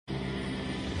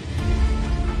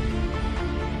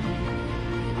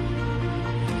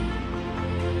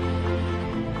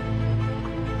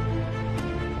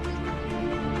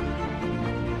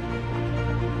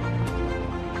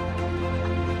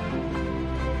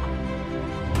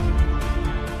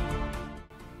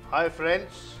Hi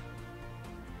friends,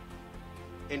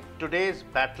 in today's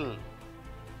battle,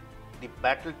 the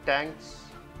battle tanks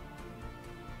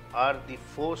are the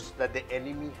force that the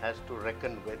enemy has to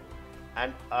reckon with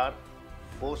and are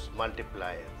force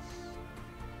multipliers.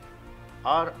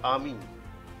 Our army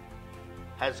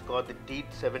has got the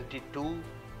T-72,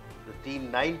 the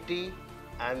T-90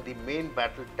 and the main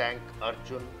battle tank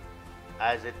Arjun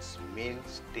as its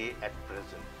mainstay at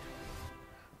present.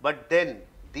 But then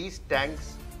these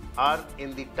tanks are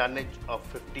in the tonnage of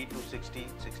 50 to 60,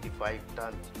 65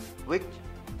 tons, which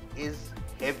is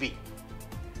heavy.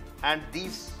 And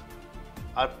these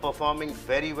are performing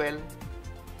very well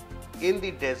in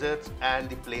the deserts and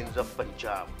the plains of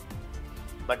Punjab.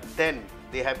 But then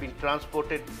they have been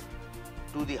transported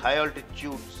to the high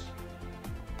altitudes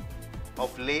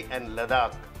of Leh and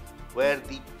Ladakh, where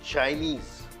the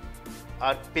Chinese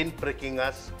are pinpricking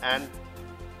us and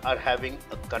are having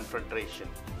a confrontation.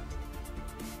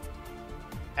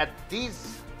 At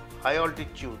these high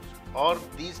altitudes or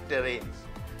these terrains,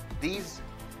 these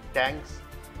tanks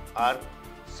are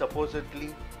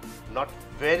supposedly not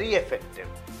very effective.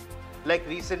 Like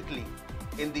recently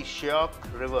in the Shyok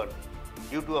River,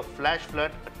 due to a flash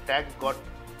flood, a tank got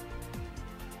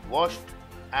washed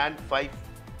and 5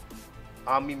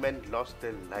 army men lost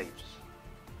their lives.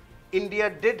 India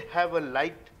did have a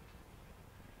light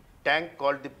tank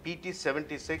called the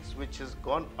PT-76 which has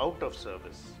gone out of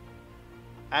service.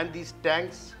 And these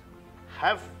tanks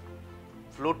have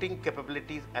floating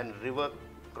capabilities and river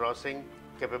crossing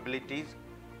capabilities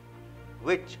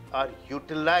which are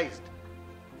utilized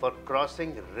for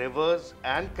crossing rivers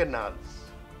and canals.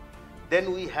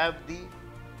 Then we have the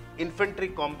infantry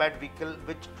combat vehicle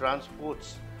which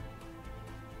transports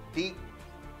the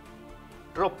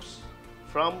troops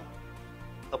from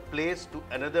a place to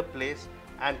another place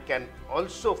and can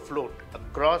also float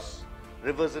across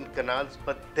rivers and canals,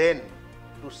 but then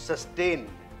to sustain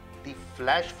the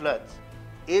flash floods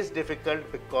is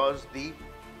difficult because the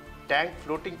tank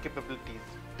floating capabilities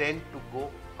tend to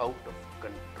go out of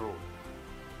control.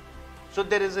 So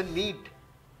there is a need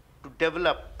to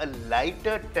develop a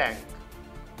lighter tank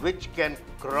which can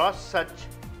cross such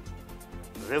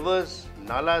rivers,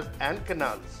 nalas and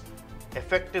canals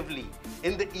effectively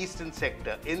in the eastern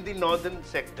sector, in the northern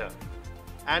sector,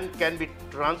 and can be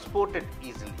transported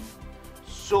easily.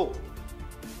 So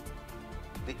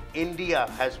the India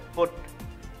has put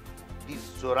the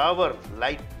Zorawar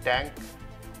light tank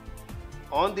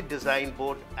on the design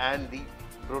board and the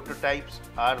prototypes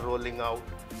are rolling out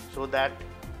so that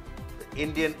the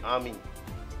Indian Army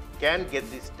can get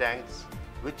these tanks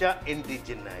which are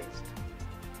indigenized.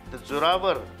 The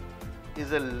Zorawar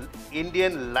is an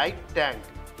Indian light tank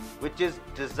which is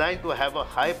designed to have a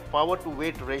high power to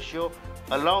weight ratio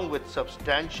along with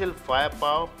substantial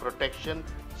firepower, protection,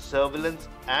 surveillance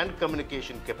and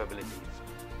communication capabilities.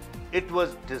 It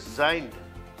was designed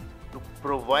to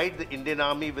provide the Indian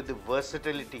Army with the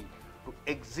versatility to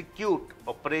execute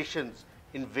operations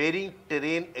in varying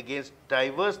terrain against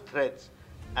diverse threats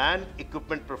and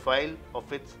equipment profile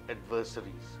of its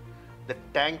adversaries. The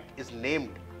tank is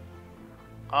named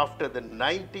after the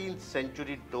 19th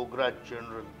century Dogra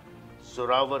General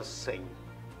Zorawar Singh.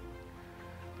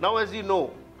 Now, as you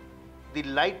know, the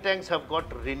light tanks have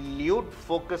got renewed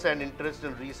focus and interest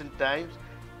in recent times,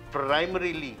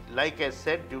 primarily, like I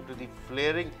said, due to the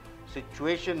flaring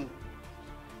situation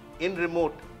in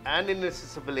remote and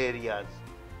inaccessible areas.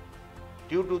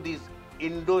 Due to these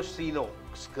Indo-Sino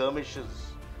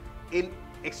skirmishes in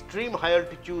extreme high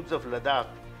altitudes of Ladakh,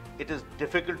 it is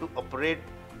difficult to operate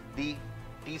the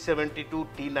T-72,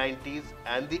 T-90s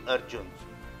and the Arjuns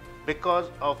because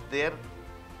of their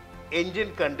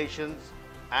engine conditions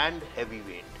and heavy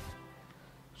weight.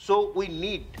 So we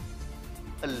need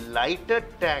a lighter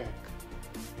tank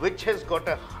which has got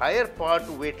a higher power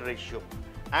to weight ratio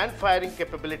and firing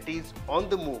capabilities on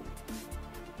the move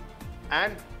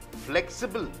and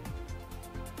flexible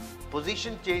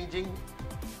position changing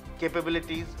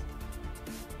capabilities,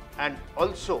 and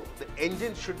also the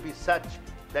engine should be such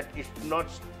that it should not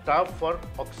starve for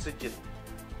oxygen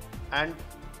and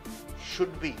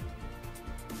should be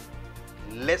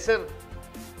lesser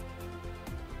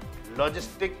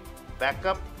logistic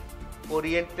backup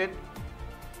oriented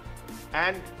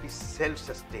and be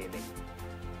self-sustaining.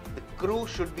 The crew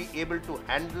should be able to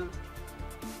handle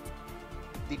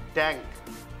the tank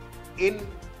in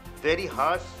very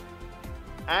harsh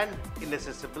and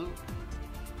inaccessible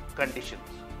conditions.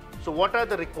 So what are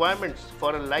the requirements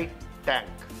for a light tank?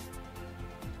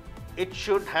 It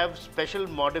should have special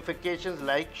modifications,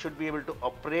 like should be able to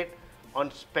operate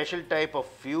on special type of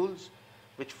fuels,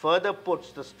 which further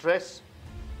puts the stress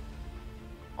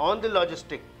on the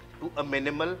logistic to a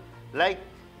minimal, like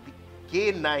the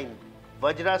K9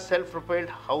 Vajra self-propelled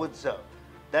howitzer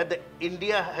that the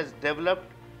India has developed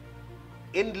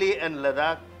in Leh and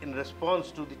Ladakh in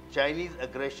response to the Chinese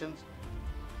aggressions,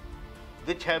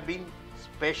 which have been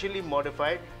specially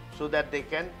modified so that they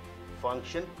can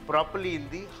function properly in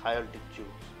the high altitudes.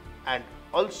 And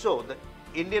also the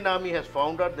Indian Army has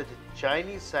found out that the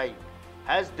Chinese side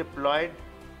has deployed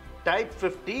Type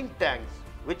 15 tanks,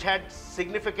 which had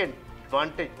significant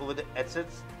advantage over the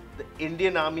assets the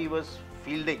Indian Army was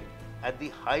fielding at the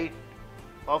height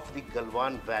of the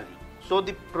Galwan Valley. So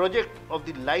the project of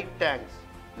the light tanks,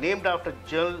 named after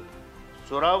General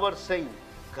Zorawar Singh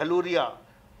Galuria,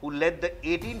 who led the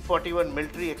 1841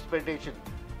 military expedition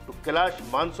to Kailash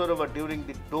Mansarovar during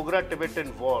the Dogra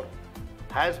Tibetan War,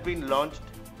 has been launched,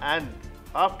 and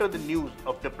after the news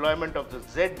of deployment of the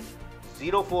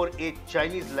Z-048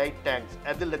 Chinese light tanks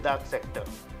at the Ladakh sector,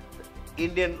 the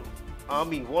Indian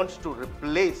Army wants to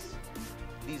replace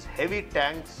these heavy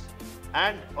tanks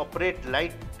and operate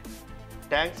light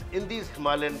tanks in these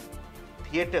Himalayan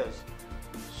theatres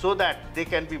so that they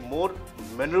can be more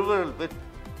maneuverable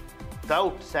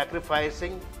without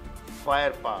sacrificing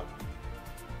firepower.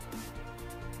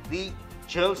 The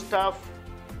General Staff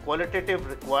qualitative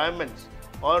requirements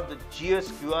or the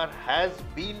GSQR has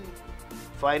been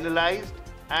finalized,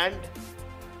 and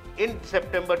in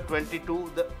September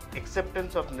 22 the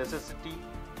acceptance of necessity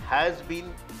has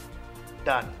been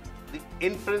done. The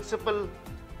in principle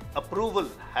approval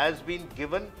has been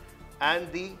given,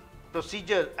 and the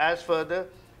procedure as per the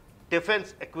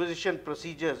Defence Acquisition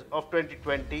Procedures of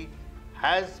 2020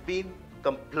 has been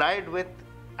complied with,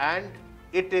 and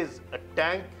it is a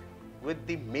tank with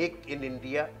the Make in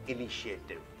India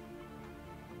initiative.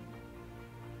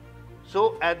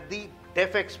 So at the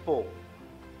Def Expo,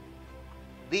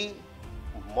 the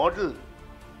model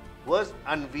was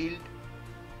unveiled,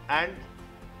 and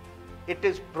it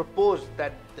is proposed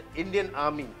that the Indian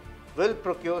Army will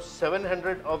procure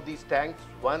 700 of these tanks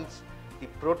once the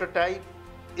prototype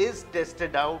is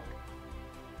tested out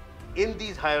in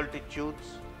these high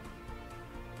altitudes,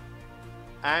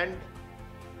 and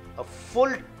a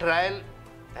full trial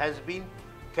has been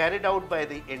carried out by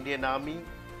the Indian Army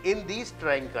in these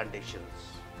trying conditions.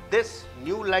 This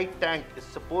new light tank is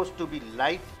supposed to be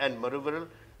light and maneuverable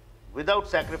without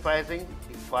sacrificing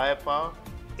the firepower.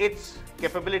 Its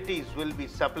capabilities will be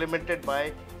supplemented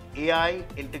by AI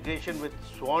integration with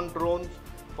swarm drones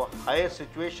for higher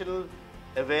situational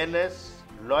awareness,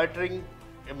 loitering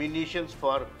ammunitions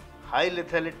for high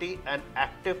lethality, and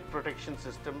active protection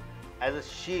system as a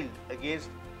shield against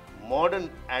modern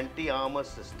anti-armor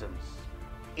systems.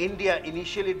 India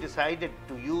initially decided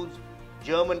to use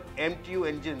German MTU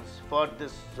engines for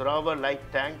this Zorawar light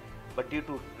tank, but due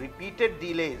to repeated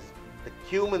delays, the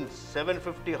Cummins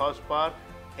 750 horsepower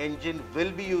engine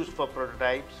will be used for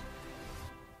prototypes,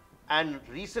 and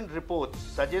recent reports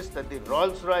suggest that the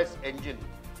Rolls-Royce engine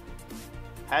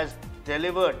has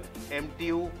delivered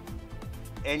MTU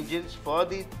engines for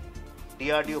the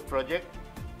DRDO project,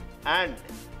 and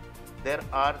there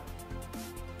are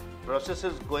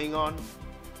processes going on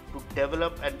to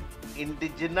develop an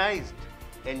indigenized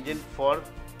engine for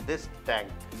this tank.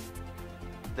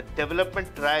 The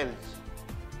development trials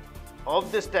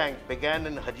of this tank began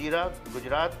in Hazira,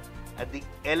 Gujarat at the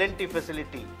L&T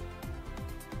facility,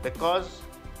 because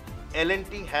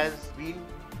L&T has been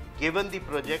given the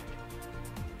project,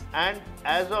 and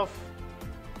as of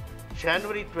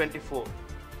January 24,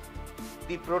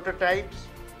 the prototypes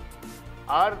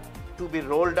are to be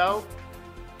rolled out,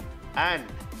 and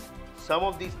some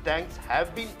of these tanks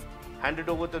have been handed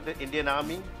over to the Indian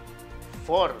Army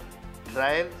for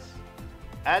trials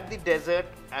at the desert,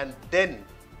 and then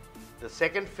the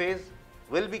second phase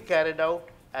will be carried out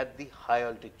at the high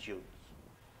altitudes.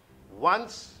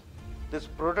 Once this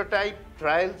prototype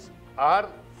trials are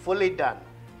fully done,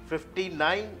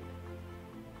 59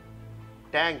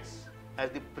 tanks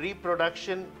as the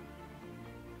pre-production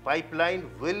pipeline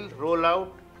will roll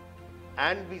out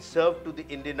and be served to the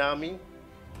Indian Army,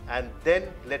 and then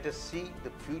let us see the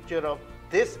future of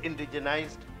this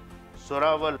indigenized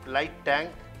Zorawar light tank,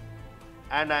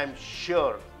 and I am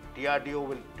sure DRDO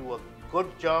will do a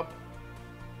good job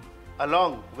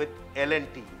along with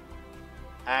L&T,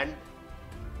 and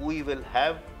we will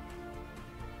have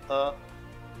a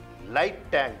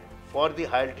light tank for the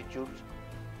high altitudes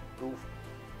to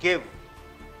give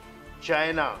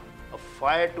China a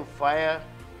fire-to-fire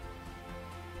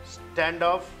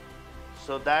standoff,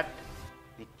 so that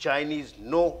the Chinese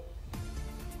know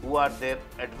who are their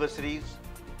adversaries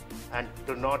and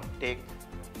do not take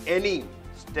any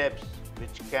steps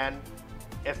which can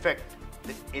affect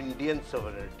the Indian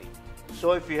sovereignty.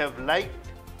 So if you have liked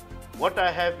what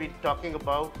I have been talking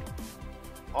about,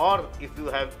 or if you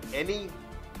have any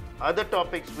other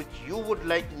topics which you would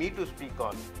like me to speak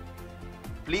on,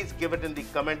 please give it in the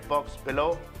comment box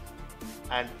below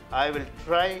and I will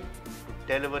try to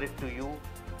deliver it to you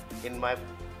in my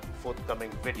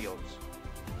forthcoming videos.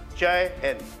 Jai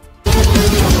Hind.